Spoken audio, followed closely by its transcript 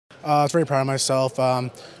I was very proud of myself.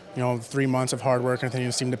 3 months of hard work and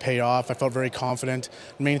everything seemed to pay off. I felt very confident.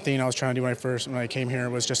 The main thing I was trying to do when I came here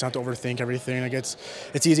was just not to overthink everything. Like it's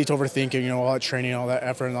easy to overthink it, all that training, all that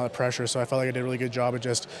effort, and all that pressure. So I felt like I did a really good job of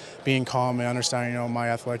just being calm and understanding, my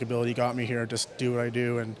athletic ability got me here. Just do what I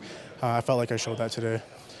do, and I felt like I showed that today.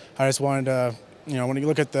 I just wanted to, when you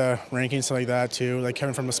look at the rankings stuff like that too, like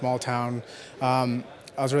coming from a small town, I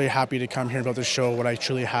was really happy to come here and be able to show what I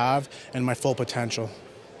truly have and my full potential.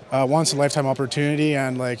 Once a lifetime opportunity,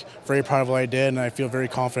 and very proud of what I did, and I feel very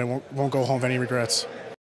confident. Won't go home with any regrets.